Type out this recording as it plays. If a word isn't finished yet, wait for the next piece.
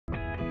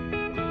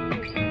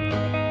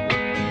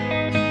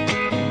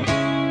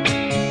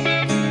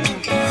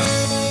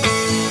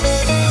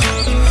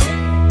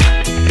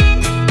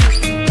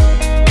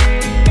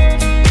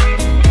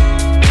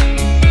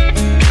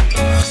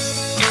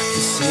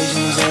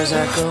as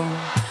I go,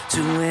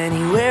 to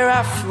anywhere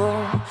I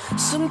flow.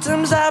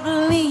 Sometimes I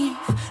believe,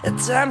 at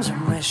times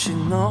I'm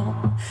rational.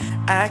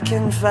 I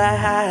can fly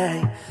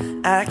high,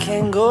 I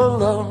can go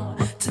low.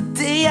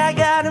 Today I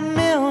got a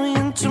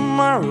million,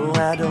 tomorrow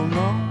I don't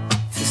know.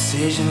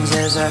 Decisions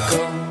as I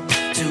go,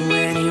 to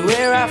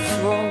anywhere I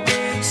flow.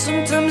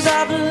 Sometimes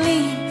I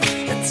believe,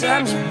 at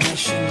times I'm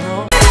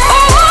rational.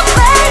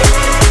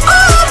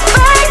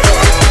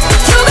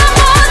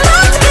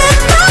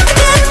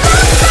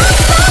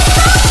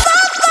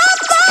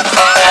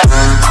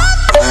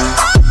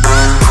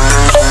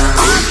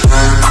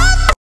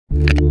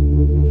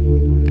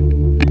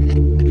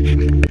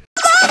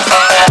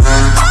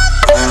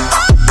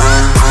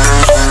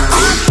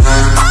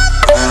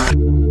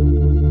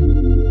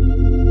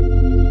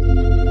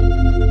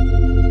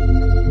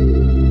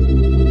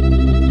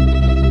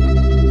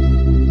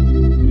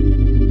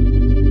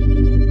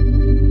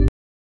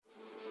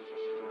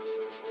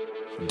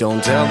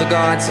 Don't tell the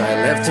gods I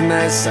left a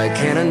mess, I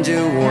can't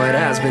undo what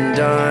has been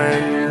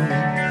done.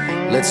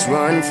 Let's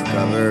run for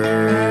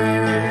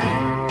cover.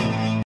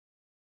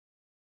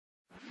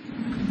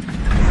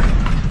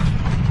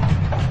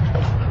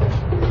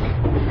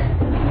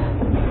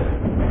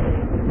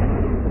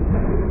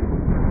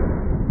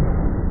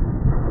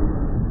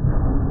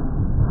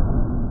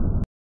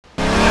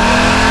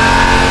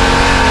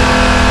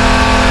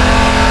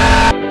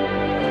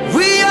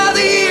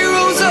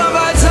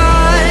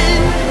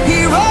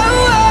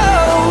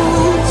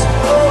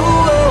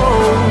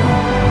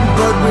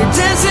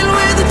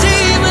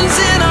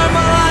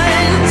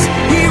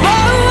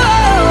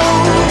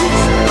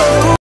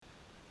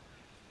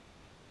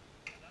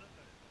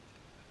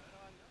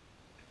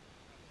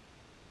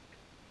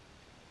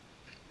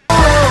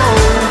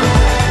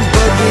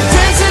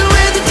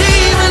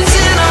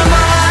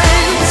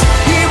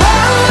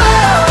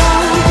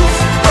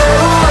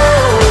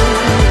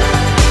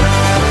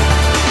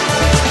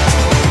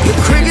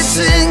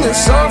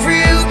 Song for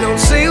you, don't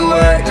say a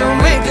word, don't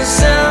make a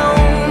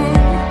sound.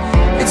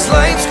 It's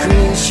life's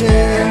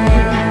creation.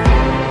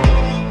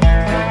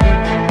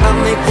 I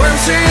make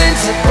worms turn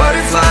into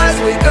butterflies,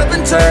 wake up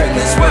and turn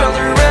this world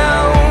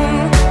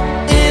around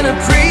in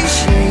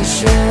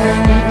appreciation.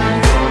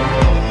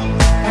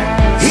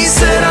 He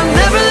said I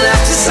never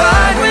left your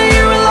side when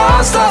you were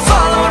lost, I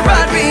followed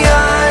right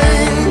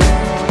behind.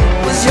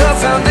 Was your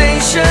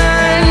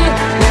foundation.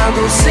 Now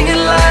go singing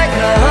like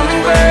a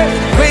hummingbird,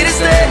 greatest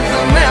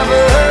anthem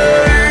ever heard.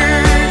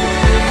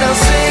 Now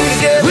sing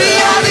together. We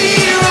are the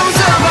heroes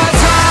of our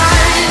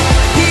time.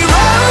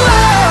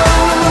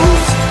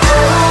 Heroes.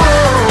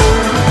 Oh,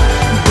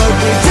 but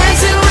we're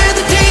dancing with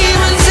the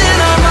demons in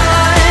our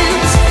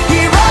minds.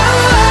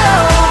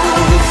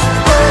 Heroes.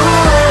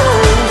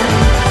 Oh,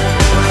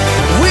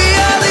 we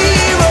are the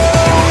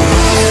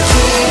heroes.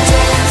 Keep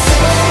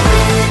dancing with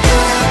the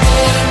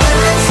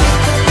demons.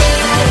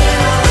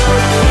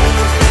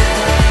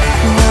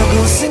 Now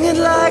go sing it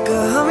like a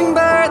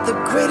hummingbird, the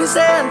greatest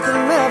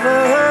anthem ever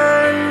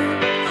heard.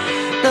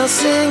 Now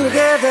sing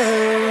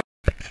together.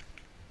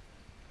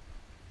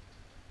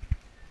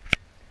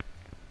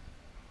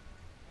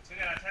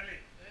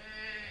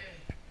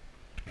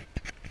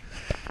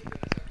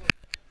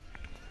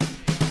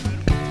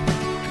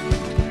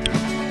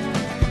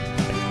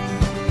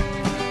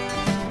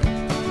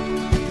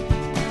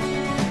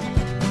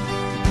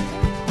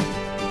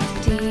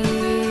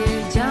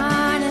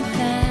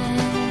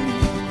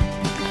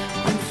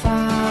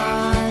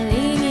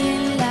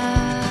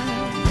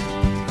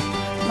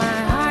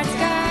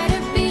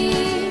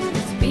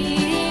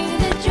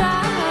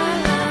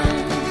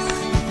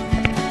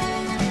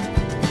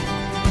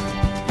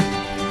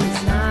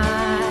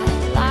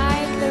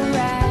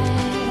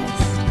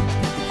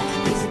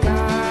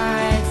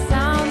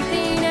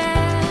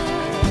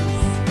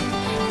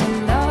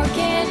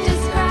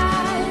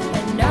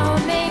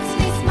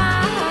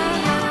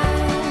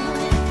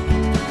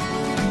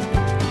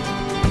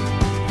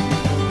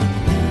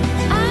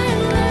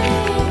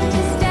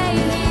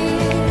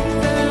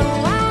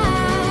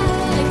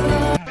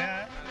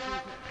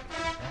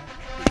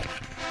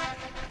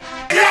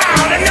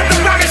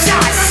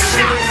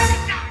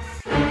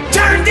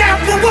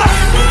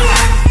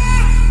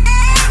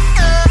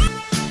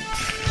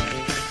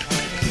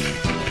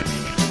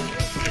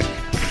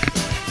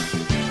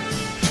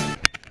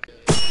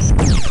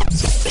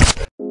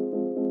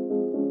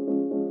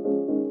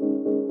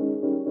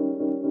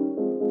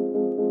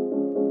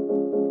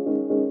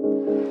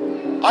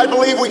 I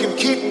believe we can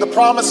keep the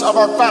promise of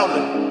our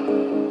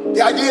founding.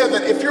 The idea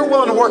that if you're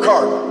willing to work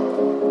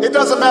hard, it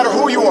doesn't matter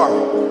who you are,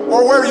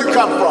 or where you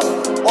come from,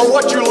 or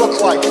what you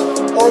look like,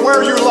 or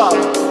where you love.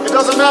 It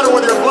doesn't matter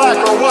whether you're black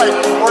or white,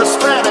 or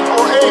Hispanic,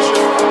 or Asian,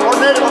 or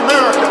Native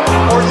American,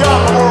 or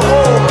young, or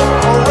old,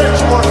 or rich,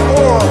 or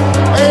poor,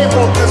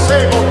 able,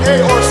 disabled,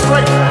 gay, or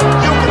straight.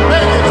 You can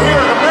make it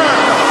here in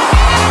America.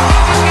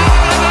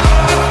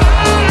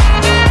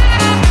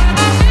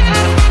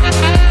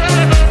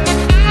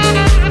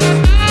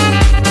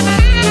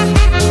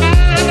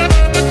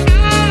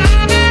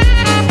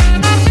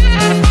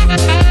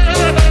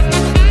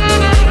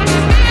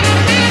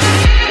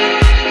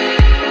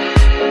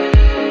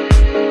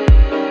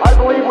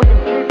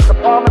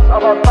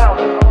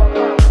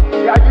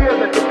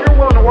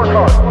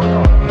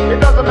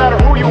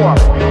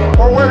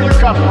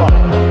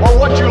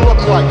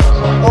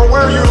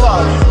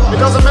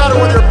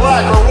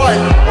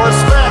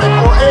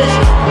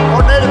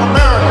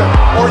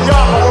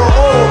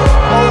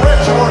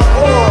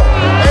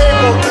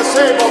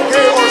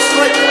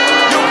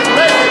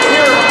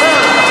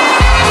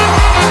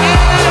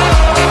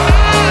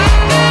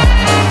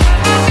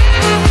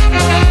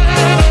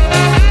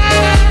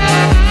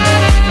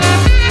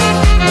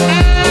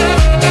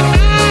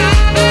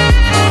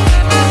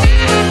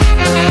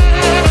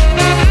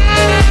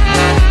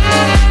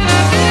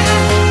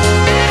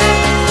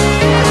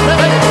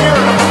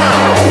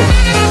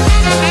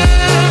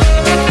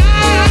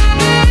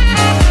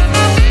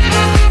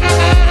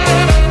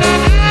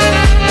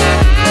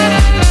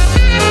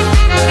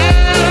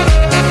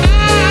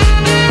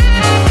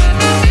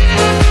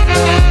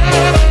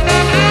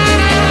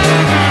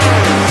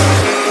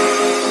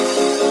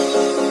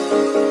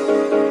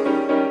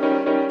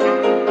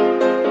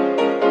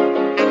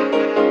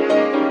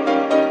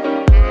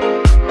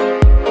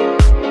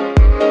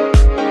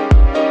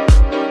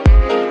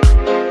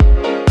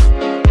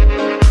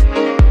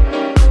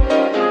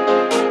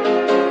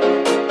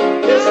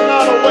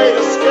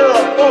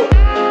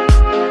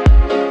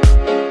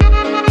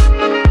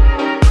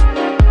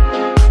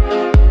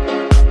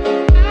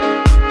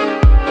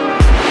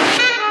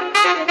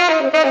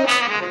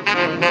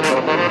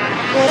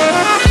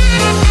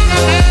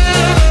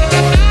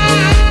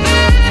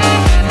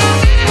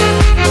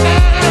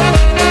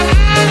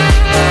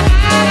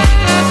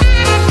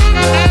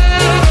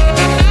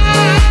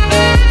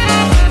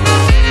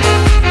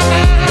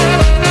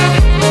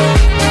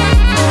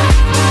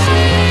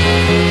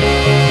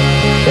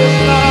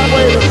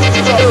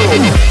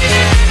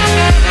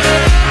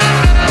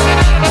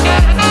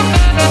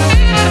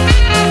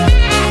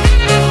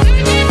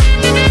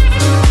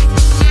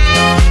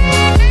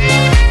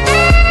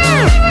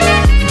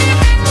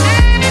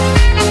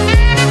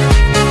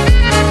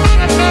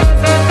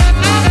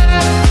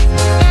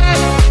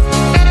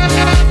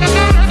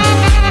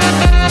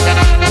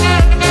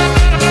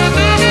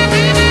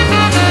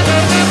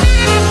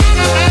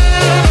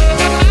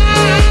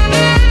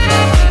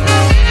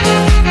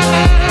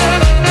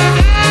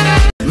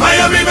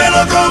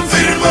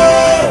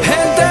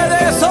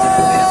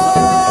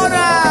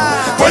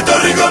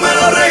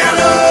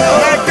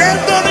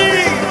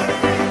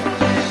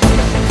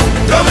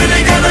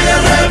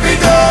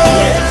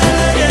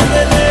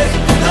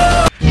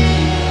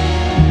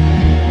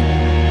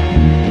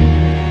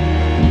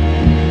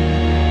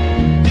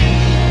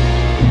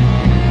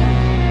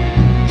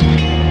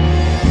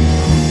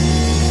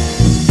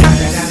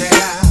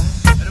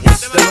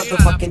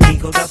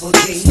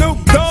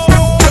 Snoop Dogg.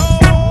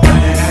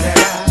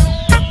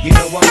 You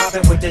know I'm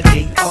mobbing with the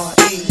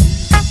D.R.E.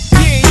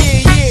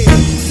 Yeah.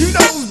 You know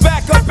who's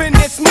back up in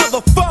this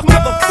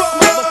motherfucker.